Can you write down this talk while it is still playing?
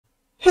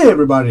Hey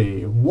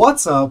everybody,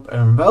 what's up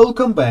and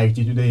welcome back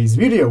to today's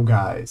video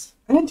guys.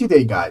 And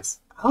today guys,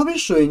 I'll be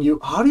showing you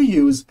how to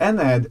use and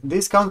add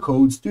discount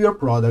codes to your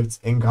products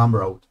in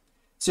Gumroad.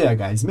 So yeah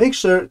guys, make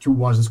sure to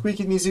watch this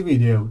quick and easy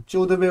video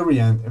till the very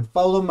end and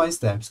follow my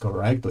steps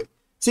correctly.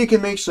 So you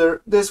can make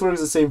sure this works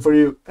the same for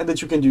you and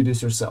that you can do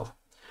this yourself.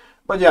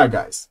 But yeah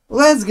guys,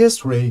 let's get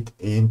straight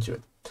into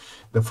it.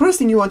 The first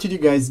thing you want to do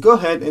guys, go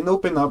ahead and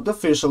open up the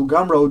official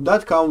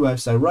gumroad.com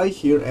website right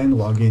here and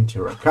log into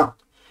your account.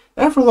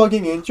 After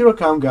logging into your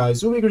account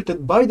guys, you'll be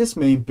greeted by this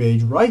main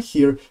page right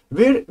here,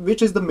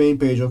 which is the main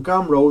page of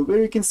Gumroad,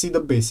 where you can see the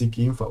basic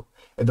info.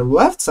 At the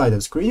left side of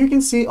the screen, you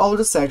can see all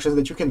the sections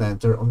that you can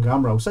enter on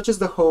Gumroad, such as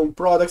the home,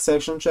 product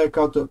section,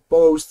 checkout,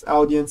 post,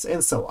 audience,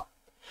 and so on.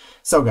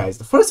 So guys,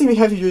 the first thing we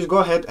have to do is go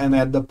ahead and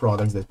add the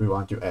products that we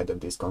want to add a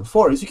discount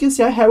for. As you can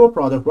see, I have a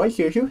product right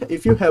here.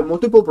 If you have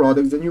multiple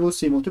products, then you will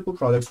see multiple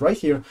products right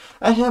here.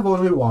 I have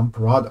only one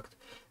product.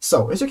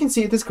 So as you can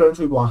see, it is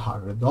currently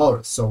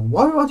 $100. So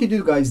what we want to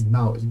do guys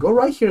now is go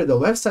right here at the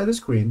left side of the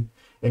screen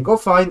and go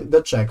find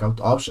the checkout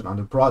option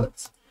under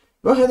products.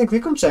 Go ahead and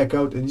click on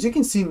checkout, and as you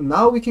can see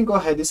now we can go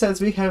ahead. It says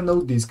we have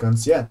no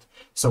discounts yet.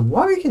 So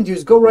what we can do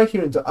is go right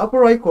here in the upper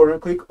right corner,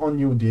 click on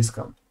new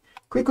discount.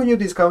 Click on new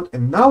discount,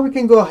 and now we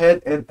can go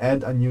ahead and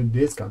add a new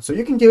discount. So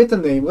you can give it a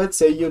name, let's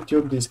say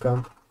YouTube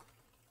discount.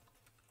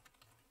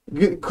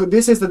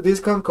 This is the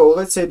discount code.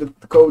 Let's say the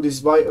code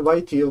is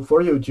VITIL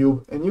for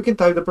YouTube, and you can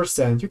type the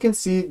percent. You can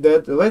see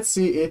that, let's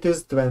see, it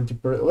is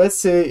 20%. Let's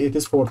say it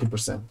is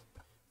 40%.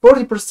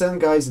 40%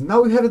 guys.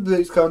 Now we have a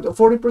discount of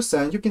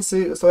 40%. You can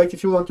select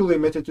if you want to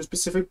limit it to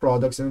specific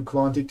products and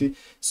quantity.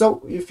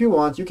 So if you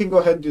want, you can go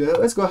ahead and do that.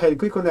 Let's go ahead and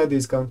click on that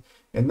discount,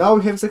 and now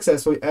we have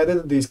successfully added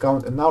a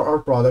discount, and now our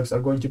products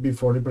are going to be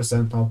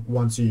 40% off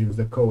once you use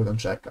the code on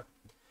checkout.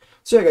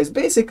 So yeah guys,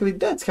 basically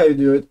that's how you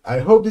do it. I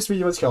hope this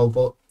video was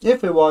helpful.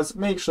 If it was,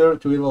 make sure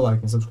to leave a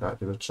like and subscribe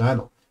to the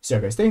channel. So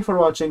yeah guys, thank you for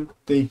watching,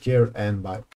 take care and bye.